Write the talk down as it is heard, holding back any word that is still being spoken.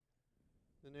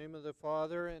In the name of the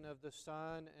Father, and of the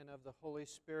Son, and of the Holy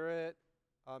Spirit.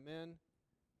 Amen.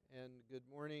 And good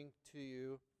morning to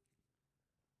you.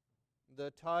 The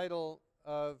title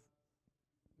of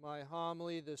my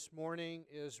homily this morning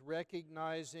is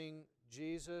Recognizing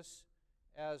Jesus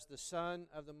as the Son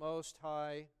of the Most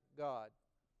High God.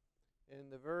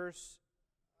 And the verse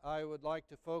I would like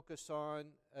to focus on,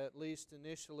 at least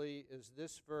initially, is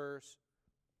this verse.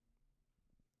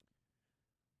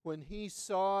 When he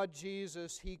saw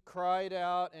Jesus, he cried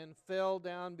out and fell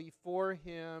down before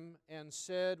him and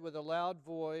said with a loud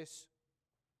voice,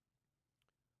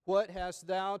 "What hast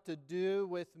thou to do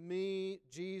with me,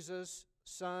 Jesus,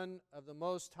 Son of the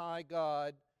Most High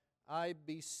God? I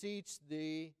beseech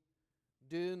thee,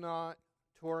 do not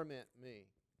torment me."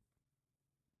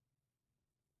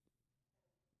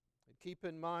 And keep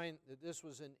in mind that this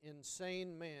was an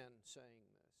insane man saying this.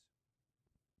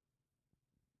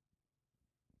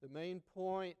 The main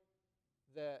point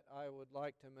that I would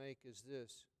like to make is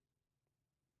this.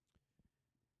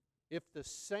 If the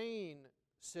sane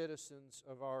citizens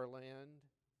of our land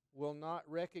will not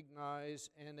recognize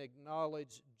and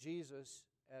acknowledge Jesus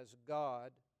as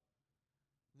God,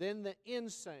 then the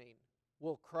insane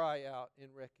will cry out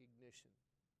in recognition.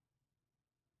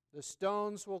 The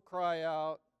stones will cry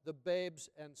out, the babes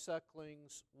and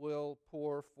sucklings will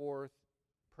pour forth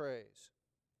praise.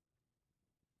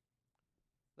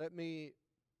 Let me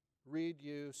read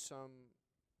you some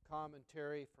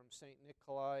commentary from St.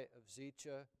 Nikolai of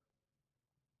Zicha.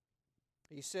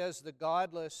 He says, "The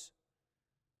godless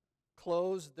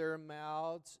close their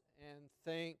mouths and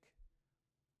think,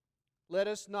 'Let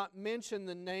us not mention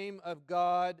the name of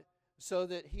God so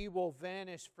that He will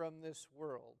vanish from this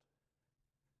world.'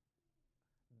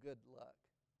 Good luck.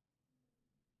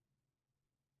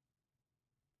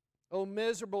 O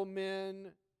miserable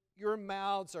men, your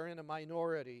mouths are in a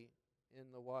minority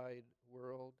in the wide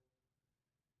world.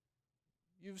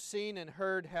 You've seen and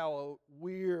heard how a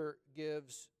weir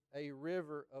gives a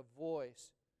river a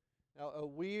voice. Now, a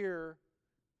weir,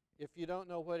 if you don't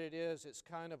know what it is, it's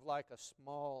kind of like a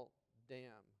small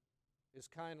dam. It's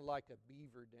kind of like a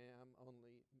beaver dam,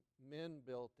 only men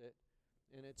built it.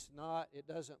 And it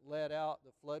doesn't let out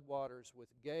the floodwaters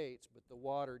with gates, but the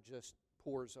water just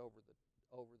pours over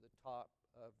the top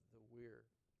of the weir.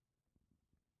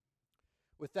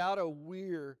 Without a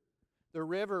weir, the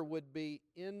river would be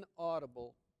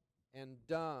inaudible and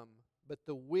dumb, but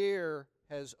the weir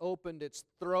has opened its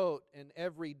throat and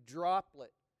every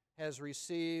droplet has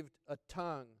received a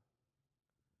tongue.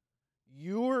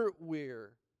 Your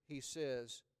weir, he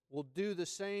says, will do the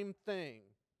same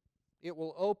thing. It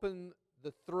will open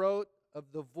the throat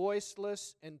of the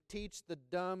voiceless and teach the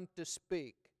dumb to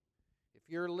speak. If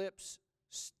your lips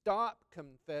stop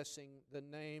confessing the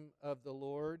name of the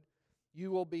Lord, you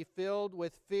will be filled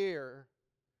with fear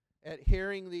at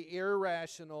hearing the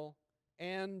irrational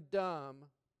and dumb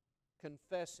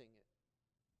confessing it.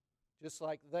 Just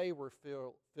like they were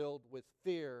filled with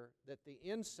fear that the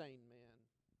insane man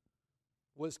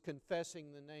was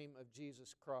confessing the name of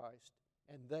Jesus Christ,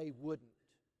 and they wouldn't.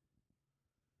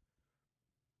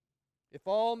 If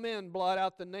all men blot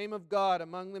out the name of God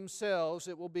among themselves,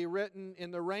 it will be written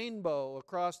in the rainbow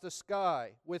across the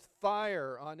sky, with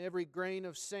fire on every grain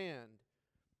of sand.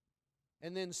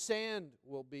 And then sand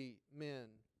will be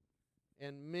men,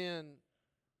 and men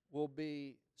will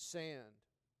be sand.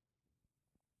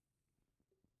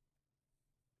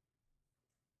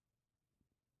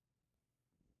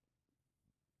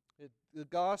 The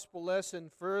gospel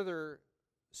lesson further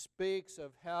speaks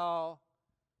of how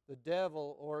the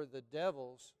devil or the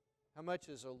devils, how much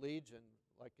is a legion?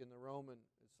 Like in the Roman,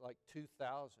 it's like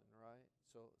 2,000, right?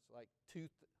 So it's like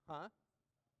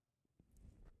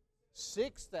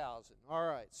 6,000. All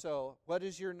right, so what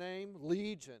is your name?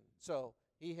 Legion. So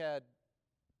he had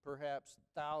perhaps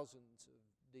thousands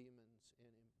of demons in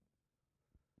him.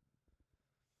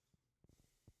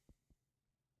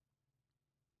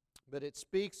 But it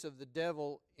speaks of the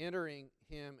devil entering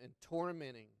him and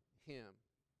tormenting him.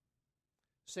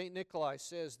 St. Nikolai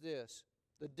says this,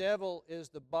 "The devil is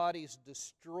the body's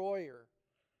destroyer,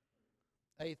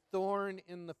 a thorn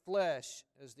in the flesh,"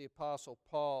 as the Apostle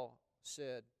Paul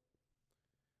said.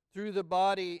 "Through the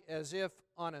body, as if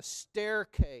on a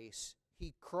staircase,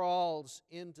 he crawls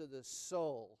into the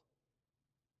soul."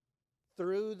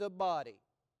 Through the body,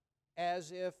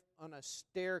 as if on a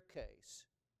staircase,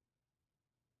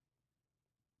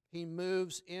 he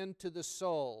moves into the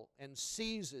soul and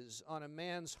seizes on a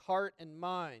man's heart and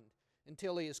mind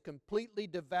until he has completely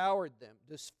devoured them,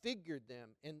 disfigured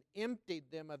them, and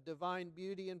emptied them of divine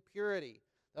beauty and purity,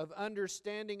 of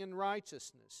understanding and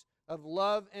righteousness, of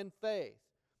love and faith,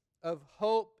 of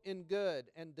hope in good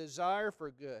and desire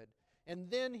for good. And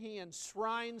then he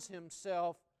enshrines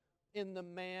himself in the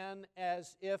man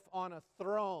as if on a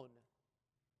throne.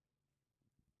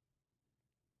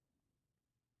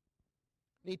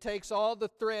 He takes all the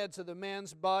threads of the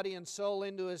man's body and soul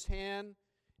into his hand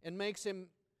and makes him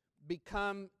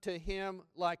become to him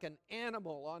like an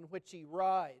animal on which he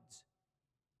rides,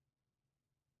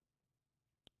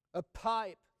 a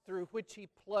pipe through which he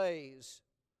plays,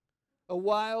 a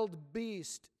wild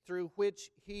beast through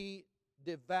which he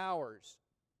devours.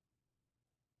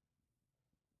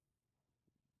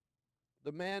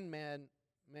 The man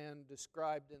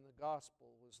described in the gospel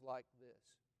was like this.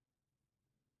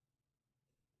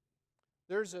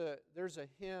 There's a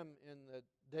hymn in the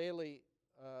daily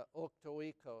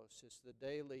Oktoikos. It's the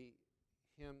daily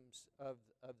hymns of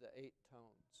the 8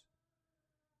 tones.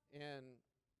 And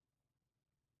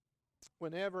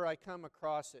whenever I come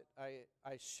across it,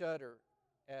 I shudder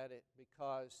at it,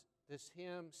 because this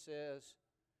hymn says,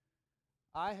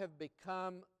 I have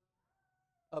become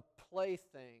a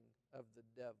plaything of the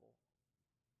devil.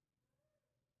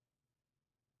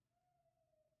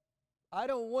 I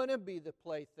don't want to be the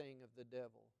plaything of the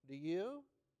devil. Do you?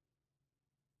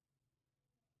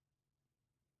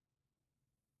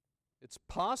 It's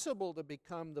possible to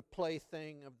become the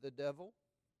plaything of the devil.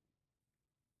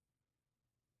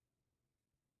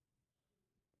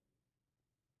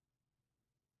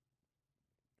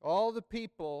 All the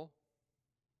people,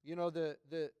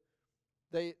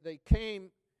 they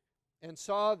came and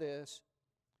saw this.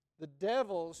 The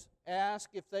devils asked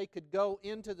if they could go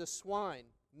into the swine,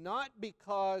 not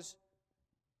because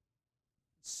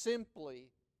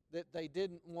simply that they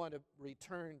didn't want to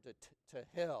return to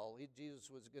hell.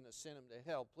 Jesus was going to send them to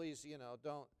hell. Please,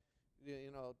 don't,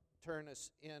 turn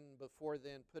us in before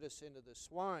then, put us into the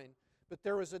swine. But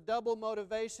there was a double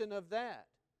motivation of that,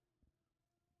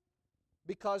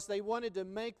 because they wanted to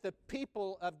make the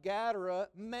people of Gadara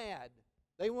mad.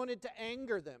 They wanted to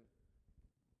anger them.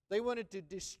 They wanted to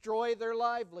destroy their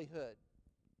livelihood.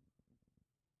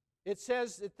 It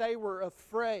says that they were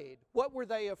afraid. What were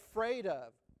they afraid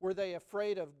of? Were they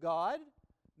afraid of God?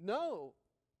 No.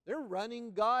 They're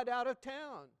running God out of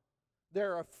town.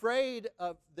 They're afraid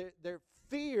of, their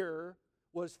fear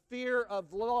was fear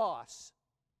of loss.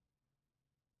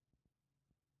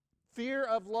 Fear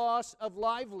of loss of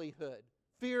livelihood.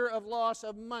 Fear of loss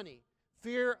of money.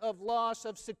 Fear of loss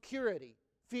of security.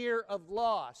 Fear of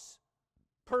loss.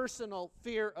 Personal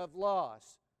fear of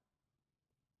loss.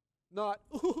 Not,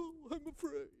 oh, I'm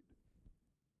afraid.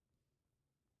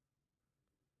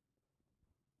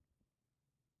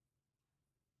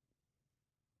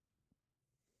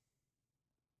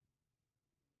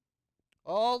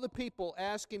 All the people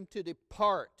asked him to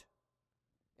depart.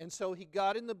 And so he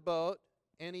got in the boat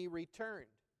and he returned.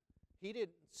 He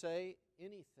didn't say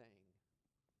anything.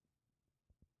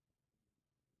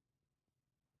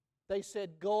 They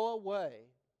said, go away.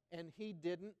 And he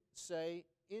didn't say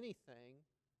anything.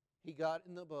 He got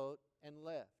in the boat and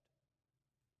left.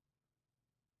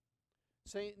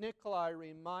 St. Nikolai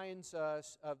reminds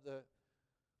us of the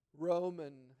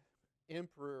Roman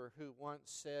emperor who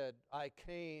once said, I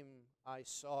came, I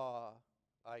saw,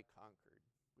 I conquered.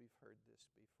 We've heard this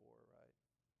before, right?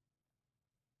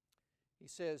 He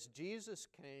says, Jesus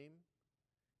came,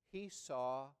 he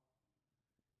saw,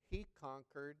 he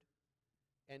conquered,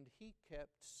 and he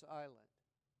kept silent.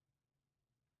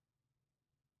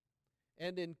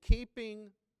 And in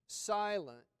keeping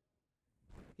silent,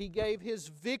 he gave his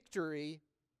victory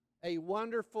a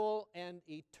wonderful and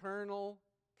eternal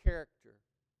character.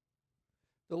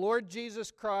 The Lord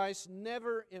Jesus Christ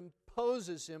never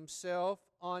imposes himself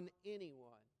on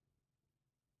anyone.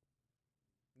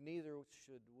 Neither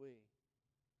should we.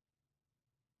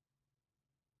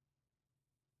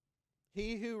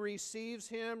 He who receives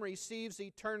him receives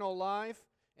eternal life,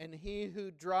 and he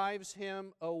who drives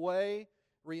him away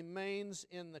remains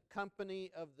in the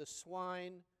company of the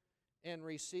swine and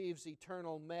receives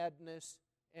eternal madness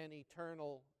and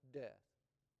eternal death.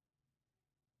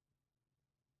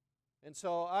 And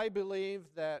so I believe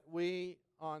that we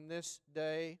on this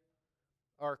day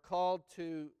are called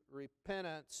to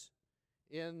repentance,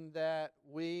 in that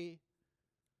we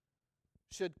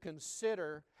should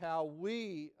consider how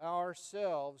we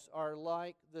ourselves are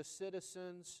like the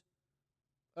citizens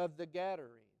of the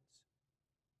Gadarenes.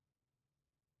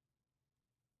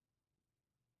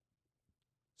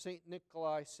 St.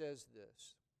 Nikolai says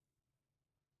this: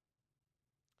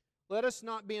 let us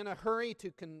not be in a hurry to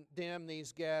condemn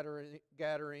these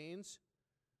Gadarenes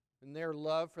and their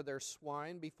love for their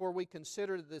swine before we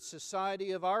consider the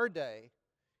society of our day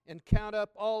and count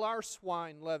up all our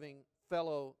swine-loving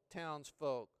fellow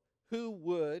townsfolk who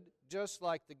would, just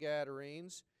like the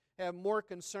Gadarenes, have more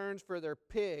concerns for their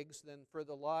pigs than for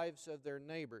the lives of their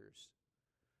neighbors.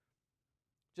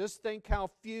 Just think how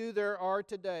few there are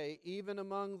today, even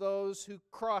among those who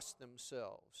cross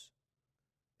themselves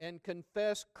and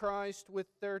confess Christ with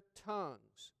their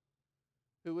tongues,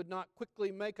 who would not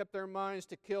quickly make up their minds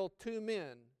to kill 2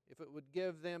 men if it would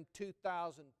give them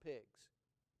 2,000 pigs.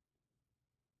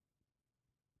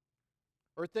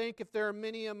 Or think if there are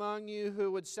many among you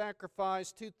who would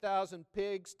sacrifice 2,000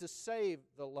 pigs to save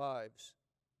the lives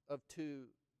of 2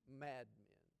 madmen.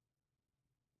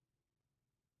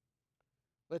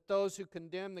 Let those who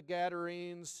condemn the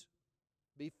Gadarenes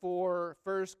before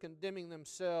first condemning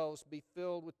themselves be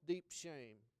filled with deep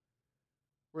shame.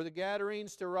 Were the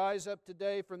Gadarenes to rise up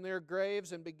today from their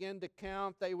graves and begin to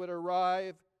count, they would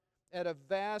arrive at a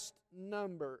vast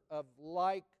number of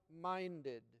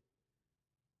like-minded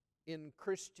in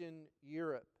Christian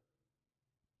Europe.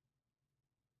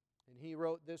 And he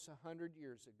wrote this 100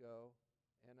 years ago,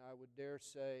 and I would dare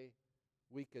say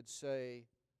we could say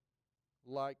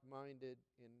like-minded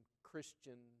in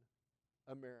Christian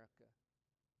America.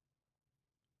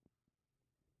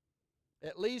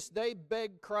 At least they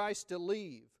begged Christ to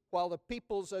leave, while the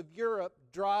peoples of Europe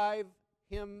drive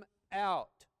him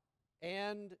out,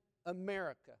 and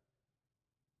America.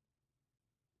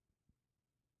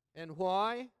 And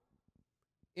why?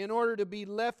 In order to be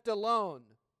left alone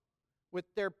with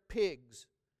their pigs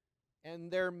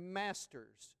and their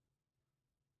masters,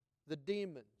 the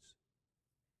demons.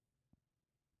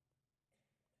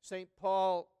 St.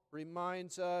 Paul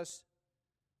reminds us,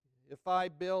 if I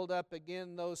build up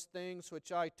again those things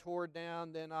which I tore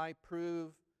down, then I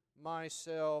prove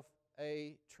myself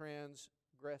a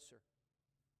transgressor.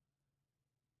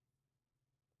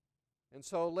 And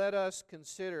so let us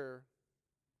consider,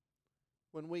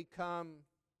 when we come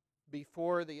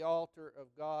before the altar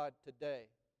of God today,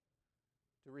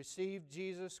 to receive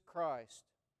Jesus Christ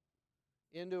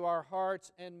into our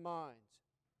hearts and minds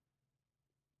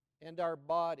and our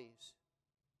bodies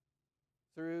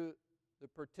through the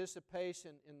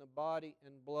participation in the body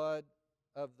and blood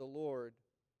of the Lord,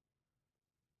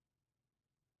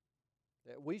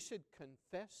 that we should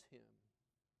confess Him.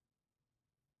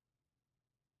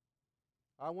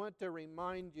 I want to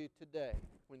remind you today,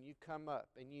 when you come up,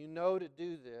 and you know to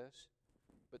do this,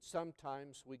 but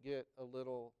sometimes we get a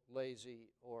little lazy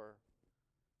or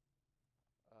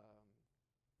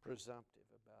presumptive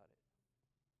about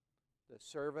it. The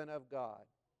servant of God,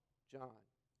 John.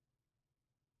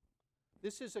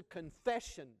 This is a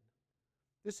confession.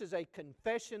 This is a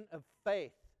confession of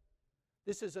faith.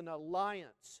 This is an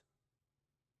alliance.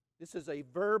 This is a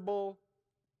verbal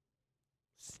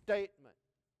statement.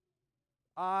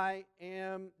 I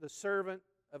am the servant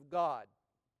of God.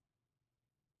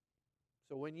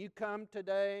 So when you come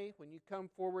today, when you come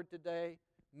forward today,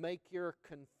 make your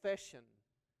confession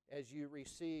as you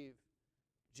receive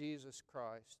Jesus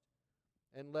Christ.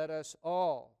 And let us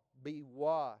all be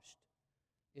washed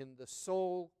in the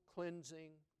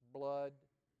soul-cleansing blood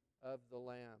of the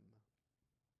Lamb.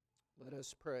 Let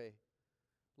us pray.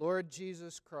 Lord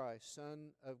Jesus Christ, Son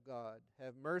of God,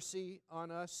 have mercy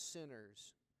on us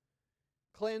sinners.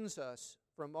 Cleanse us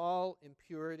from all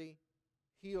impurity,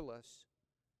 heal us,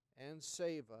 and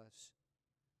save us.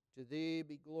 To Thee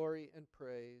be glory and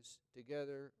praise,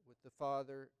 together with the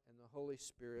Father and the Holy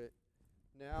Spirit,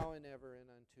 now and ever and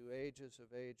unto ages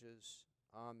of ages.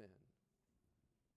 Amen.